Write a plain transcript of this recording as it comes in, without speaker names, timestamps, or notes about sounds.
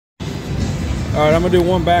All right, I'm gonna do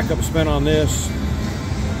one backup spin on this.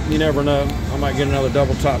 You never know, I might get another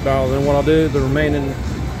double top dollar. Then what I'll do, the remaining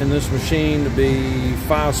in this machine to be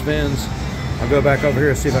 5 spins. I'll go back over here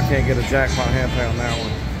and see if I can't get a jackpot handpay on that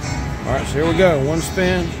one. All right, so here we go. One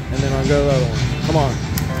spin, and then I'll go the other one. Come on,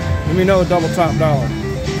 give me another double top dollar.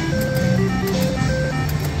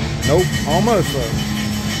 Nope, almost though.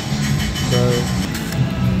 So,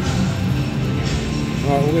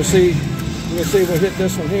 all right, we're gonna see if we hit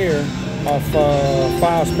this one here off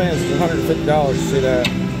 5 spins. It's $150. You see that?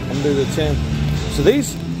 I'm gonna do the 10. So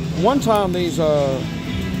these, one time these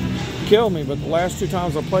killed me, but the last 2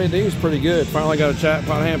 times I played these pretty good. Finally got a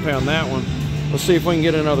jackpot handpay on that one. Let's see if we can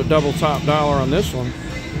get another double top dollar on this one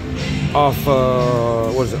off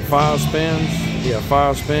what is it, 5 spins? Yeah,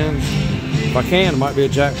 5 spins. If I can, it might be a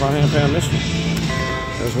jackpot handpay on this one.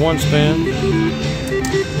 There's 1 spin,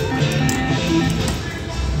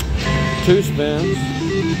 2 spins,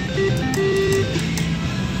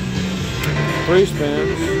 3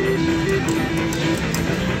 spins,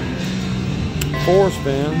 4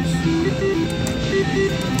 spins,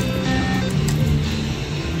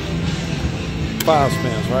 5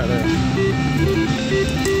 spins right there.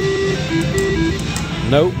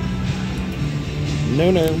 Nope.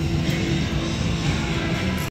 No.